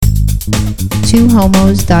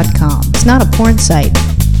twohomos.com. It's not a porn site.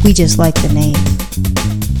 We just like the name.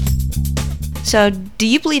 So, do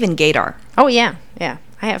you believe in Gaydar? Oh, yeah. I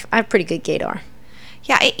have pretty good Gaydar.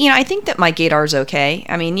 Yeah, I think that my Gaydar's okay.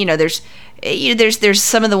 I mean, there's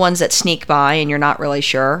some of the ones that sneak by and you're not really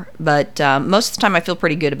sure, but most of the time I feel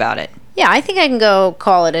pretty good about it. Yeah, I think I can go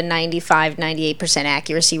call it a 95, 98%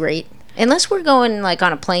 accuracy rate. Unless we're going like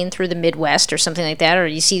on a plane through the Midwest or something like that, or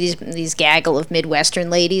you see these gaggle of Midwestern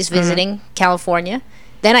ladies visiting California,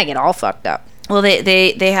 then I get all fucked up. Well,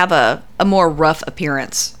 they have a more rough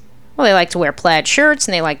appearance. Well, they like to wear plaid shirts,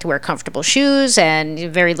 and they like to wear comfortable shoes, and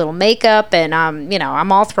very little makeup, and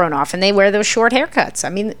I'm all thrown off. And they wear those short haircuts. I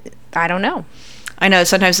mean, I don't know. I know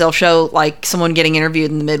sometimes they'll show like someone getting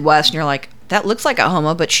interviewed in the Midwest, and you're like, that looks like a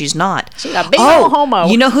homo, but she's not. She's a big old homo.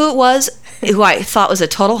 You know who it was? Who I thought was a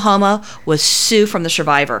total homo was Sue from The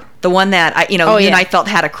Survivor. The one that you and I felt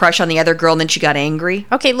had a crush on the other girl, and then she got angry.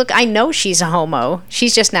 Okay, look, I know she's a homo.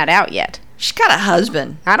 She's just not out yet. She's got a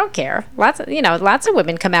husband. I don't care. Lots of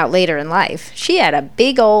women come out later in life. She had a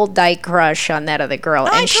big old dyke crush on that other girl,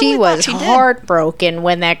 and she was heartbroken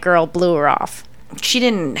when that girl blew her off. She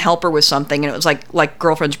didn't help her with something, and it was like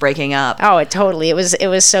girlfriends breaking up. Oh, it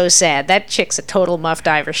was so sad. That chick's a total muff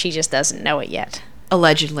diver. She just doesn't know it yet.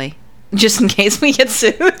 Allegedly, just in case we get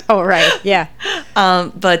sued. Oh, right, yeah.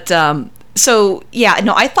 So yeah,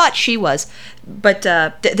 no, I thought she was, but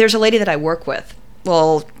there's a lady that I work with.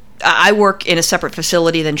 Well, I work in a separate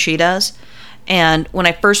facility than she does, and when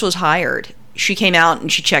I first was hired, she came out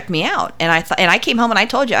and she checked me out, and I came home and I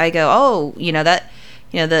told you, I go, oh,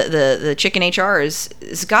 the chick in HR is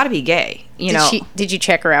got to be gay. Did you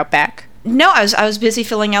check her out back? No, I was busy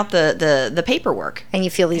filling out the paperwork. And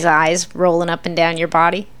you feel these eyes rolling up and down your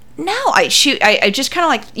body? No, I just kind of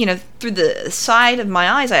like, through the side of my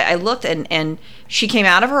eyes, I looked and she came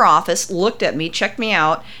out of her office, looked at me, checked me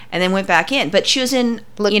out, and then went back in. But she was in,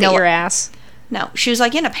 looked at your ass. No, she was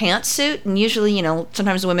like in a pantsuit, and usually,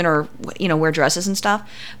 sometimes women are, wear dresses and stuff.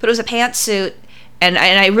 But it was a pantsuit, and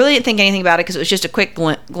I really didn't think anything about it because it was just a quick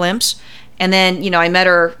glimpse. And then, I met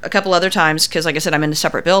her a couple other times because, like I said, I'm in a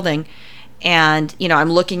separate building. And,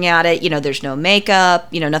 I'm looking at it, there's no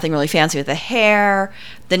makeup, nothing really fancy with the hair.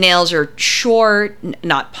 The nails are short,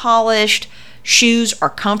 not polished. Shoes are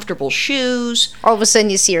comfortable shoes. All of a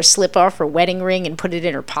sudden you see her slip off her wedding ring and put it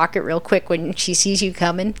in her pocket real quick when she sees you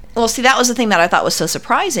coming. Well, see, that was the thing that I thought was so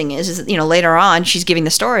surprising is later on, she's giving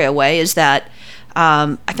the story away, is that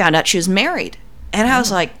I found out she was married. And I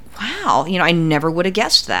was like, wow, I never would have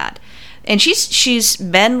guessed that. And she's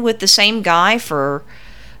been with the same guy for,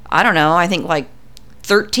 I don't know, I think like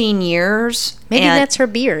 13 years. Maybe that's her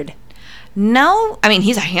beard. No, I mean,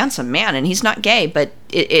 he's a handsome man and he's not gay, but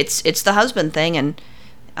it's the husband thing. And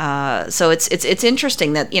so it's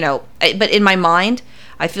interesting that, but in my mind,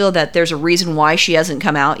 I feel that there's a reason why she hasn't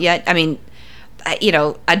come out yet. I mean,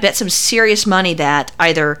 I'd bet some serious money that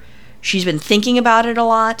either she's been thinking about it a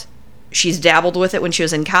lot, she's dabbled with it when she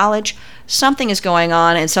was in college, something is going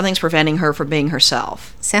on and something's preventing her from being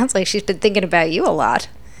herself. Sounds like she's been thinking about you a lot.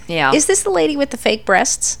 Yeah. Is this the lady with the fake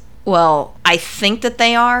breasts? Well, I think that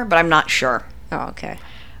they are, but I'm not sure. Oh, okay.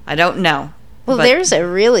 I don't know. Well, there's a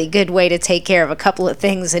really good way to take care of a couple of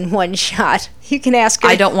things in one shot. You can ask her.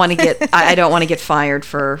 I don't want to get fired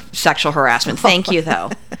for sexual harassment. Thank you,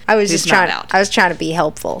 though. I was trying to be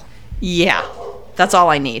helpful. Yeah, that's all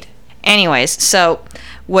I need. Anyways, so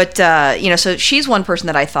what so she's one person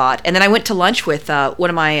that I thought, and then I went to lunch with one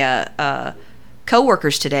of my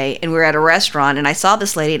co-workers today, and we were at a restaurant, and I saw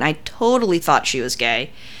this lady, and I totally thought she was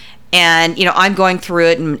gay. And, I'm going through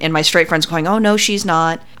it, and my straight friend's going, oh, no, she's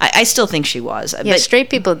not. I still think she was. Yeah, but straight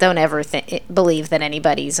people don't ever believe that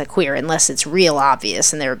anybody's a queer unless it's real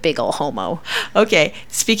obvious and they're a big old homo. Okay,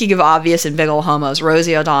 speaking of obvious and big old homos,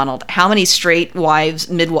 Rosie O'Donnell, how many straight wives,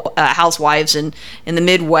 housewives in the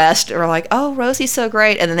Midwest are like, oh, Rosie's so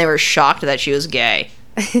great, and then they were shocked that she was gay.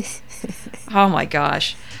 Oh, my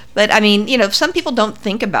gosh. But, I mean, some people don't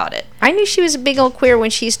think about it. I knew she was a big old queer when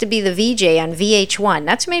she used to be the VJ on VH1.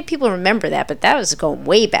 Not too many people remember that, but that was going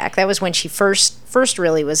way back. That was when she first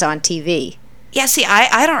really was on TV. Yeah, see,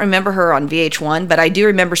 I don't remember her on VH1, but I do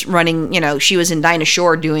remember running, she was in Dinah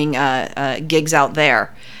Shore doing gigs out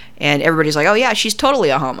there. And everybody's like, oh, yeah, she's totally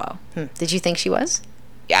a homo. Did you think she was?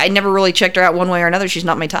 Yeah, I never really checked her out one way or another. She's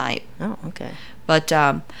not my type. Oh, okay. But,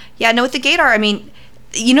 yeah, no, with the Gaydar, I mean,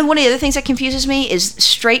 one of the other things that confuses me is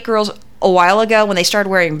straight girls a while ago when they started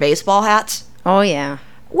wearing baseball hats. Oh, yeah.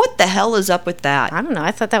 What the hell is up with that? I don't know.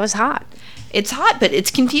 I thought that was hot. It's hot, but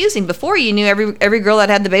it's confusing. Before, you knew every girl that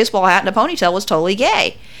had the baseball hat and a ponytail was totally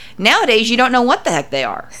gay. Nowadays, you don't know what the heck they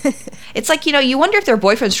are. It's like, you wonder if their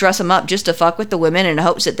boyfriends dress them up just to fuck with the women in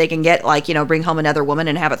hopes that they can get, like, bring home another woman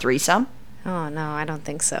and have a threesome. Oh, no, I don't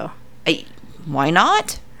think so. Why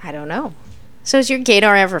not? I don't know. So has your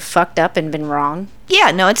gaydar ever fucked up and been wrong?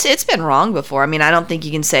 Yeah, no, it's been wrong before. I mean, I don't think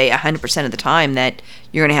you can say 100% of the time that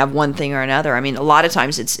you're going to have one thing or another. I mean, a lot of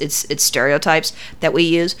times it's stereotypes that we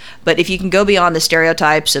use. But if you can go beyond the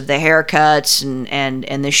stereotypes of the haircuts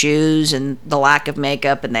and the shoes and the lack of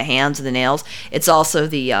makeup and the hands and the nails, it's also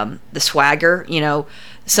the swagger.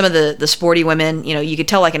 Some of the sporty women, you could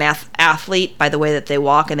tell like an athlete by the way that they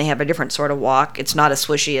walk, and they have a different sort of walk. It's not as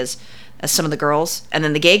swishy as some of the girls. And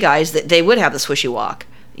then the gay guys, they would have the swishy walk.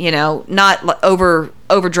 Not over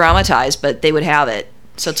dramatized, but they would have it.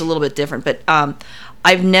 So it's a little bit different. But I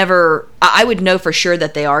would know for sure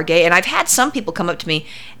that they are gay. And I've had some people come up to me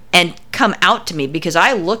and come out to me because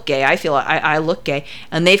I look gay. I feel I look gay.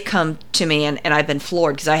 And they've come to me and I've been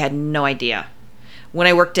floored because I had no idea. When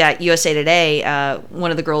I worked at USA Today,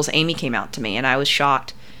 one of the girls, Amy, came out to me and I was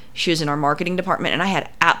shocked. She was in our marketing department and I had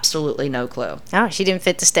absolutely no clue. Oh, she didn't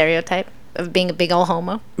fit the stereotype of being a big old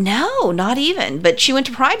homo? No, not even. But she went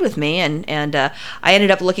to Pride with me, and I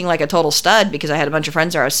ended up looking like a total stud because I had a bunch of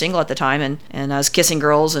friends there. I was single at the time, and I was kissing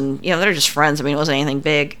girls, and they're just friends. I mean, it wasn't anything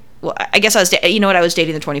big. Well, I guess I was, I was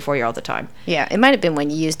dating the 24-year-old at the time. Yeah, it might have been when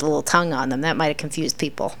you used a little tongue on them. That might have confused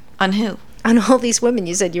people. On who? On all these women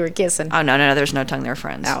you said you were kissing. Oh, no, there's no tongue. They're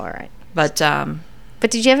friends. Oh, all right. But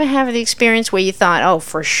did you ever have the experience where you thought, oh,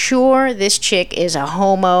 for sure this chick is a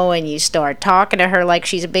homo, and you start talking to her like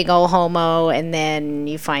she's a big old homo, and then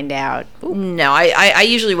you find out? Ooh. No, I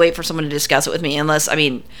usually wait for someone to discuss it with me, unless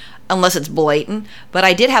it's blatant. But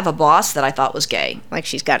I did have a boss that I thought was gay. Like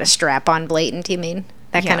she's got a strap-on blatant, you mean?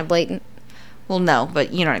 That kind of blatant? Well, no,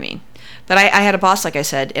 but you know what I mean. But I had a boss, like I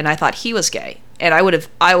said, and I thought he was gay. And I would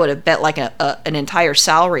have bet like an entire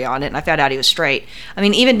salary on it, and I found out he was straight. I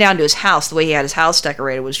mean, even down to his house, the way he had his house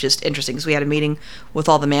decorated was just interesting, because we had a meeting with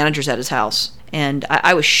all the managers at his house, and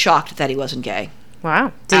I was shocked that he wasn't gay.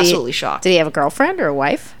 Wow. Absolutely shocked. Did he have a girlfriend or a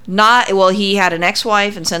wife? Well, he had an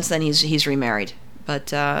ex-wife, and since then he's remarried. But,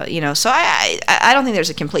 so I don't think there's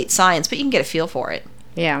a complete science, but you can get a feel for it.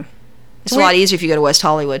 Yeah. It's a lot easier if you go to West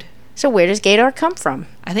Hollywood. So where does gaydar come from?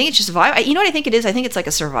 I think it's just a vibe. You know what I think it is? I think it's like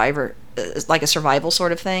a survival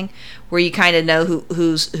sort of thing, where you kind of know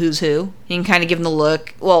who's who. You can kind of give them the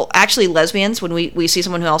look. Well, actually, lesbians, when we see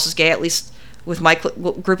someone who else is gay, at least with my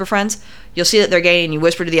group of friends, you'll see that they're gay, and you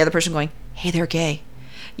whisper to the other person going, hey, they're gay.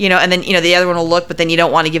 And then, the other one will look, but then you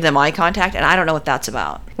don't want to give them eye contact, and I don't know what that's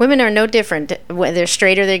about. Women are no different. Whether they're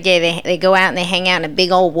straight or they're gay, they go out and they hang out in a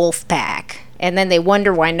big old wolf pack, and then they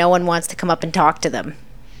wonder why no one wants to come up and talk to them.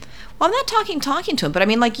 Well, I'm not talking to him, but I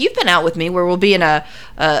mean, like, you've been out with me where we'll be in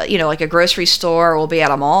like a grocery store, or we'll be at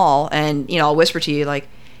a mall, and, I'll whisper to you, like,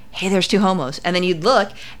 hey, there's two homos. And then you'd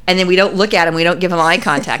look, and then we don't look at them, we don't give them eye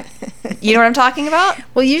contact. You know what I'm talking about?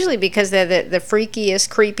 Well, usually because they're the freakiest,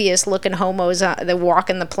 creepiest looking homos that walk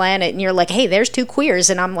in the planet, and you're like, hey, there's two queers,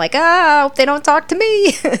 and I'm like, I hope they don't talk to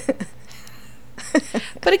me.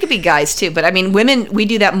 But it could be guys, too. But, I mean, women, we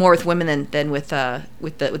do that more with women than with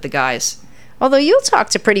the guys. Although you'll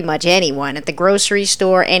talk to pretty much anyone at the grocery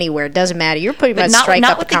store, anywhere. It doesn't matter. You're pretty much strike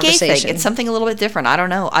up a conversation. Gay thing. It's something a little bit different. I don't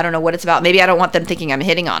know what it's about. Maybe I don't want them thinking I'm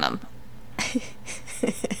hitting on them.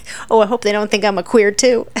 Oh, I hope they don't think I'm a queer,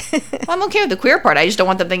 too. Well, I'm okay with the queer part. I just don't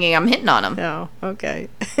want them thinking I'm hitting on them. Oh, okay.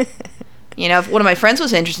 If one of my friends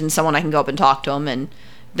was interested in someone, I can go up and talk to them and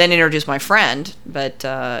then introduce my friend. But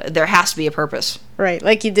there has to be a purpose. Right,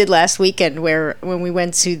 like you did last weekend when we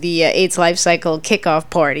went to the AIDS Life Cycle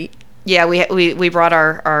kickoff party. Yeah, we brought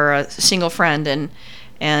our single friend,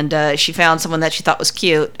 and she found someone that she thought was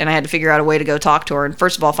cute, and I had to figure out a way to go talk to her, and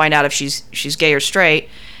first of all find out if she's gay or straight,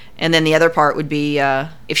 and then the other part would be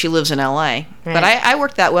if she lives in LA. Right. But I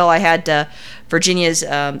worked that well. I had Virginia's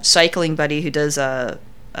cycling buddy who does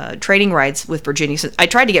training rides with Virginia. So I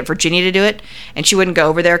tried to get Virginia to do it, and she wouldn't go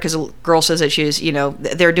over there because the girl says that she's,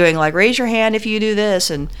 they're doing like, raise your hand if you do this,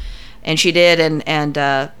 and she did,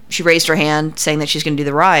 and she raised her hand saying that she's going to do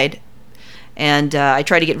the ride. And I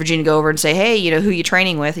tried to get Virginia to go over and say, hey, who are you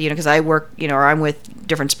training with? Because I work, or I'm with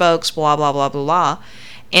different spokes, blah, blah, blah, blah, blah.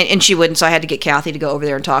 And she wouldn't, so I had to get Kathy to go over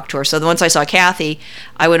there and talk to her. So once I saw Kathy,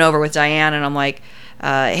 I went over with Diane, and I'm like,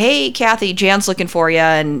 hey, Kathy, Jan's looking for you.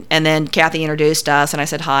 And then Kathy introduced us, and I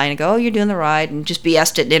said hi, and I go, oh, you're doing the ride, and just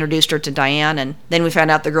BS'd it and introduced her to Diane. And then we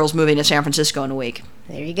found out the girl's moving to San Francisco in a week.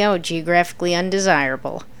 There you go, geographically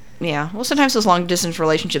undesirable. Yeah, well, sometimes those long-distance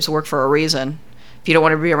relationships work for a reason. if you don't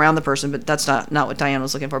want to be around the person. But that's not what Diane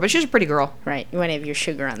was looking for. But she was a pretty girl. Right. You want to have your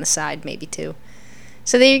sugar on the side, maybe, too.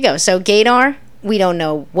 So there you go. So Gaydar, we don't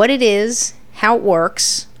know what it is, how it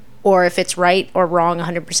works, or if it's right or wrong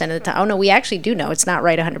 100% of the time. Oh, no, we actually do know it's not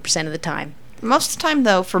right 100% of the time. Most of the time,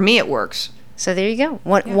 though, for me, it works. So there you go.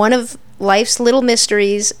 One of life's little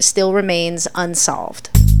mysteries still remains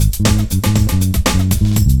unsolved.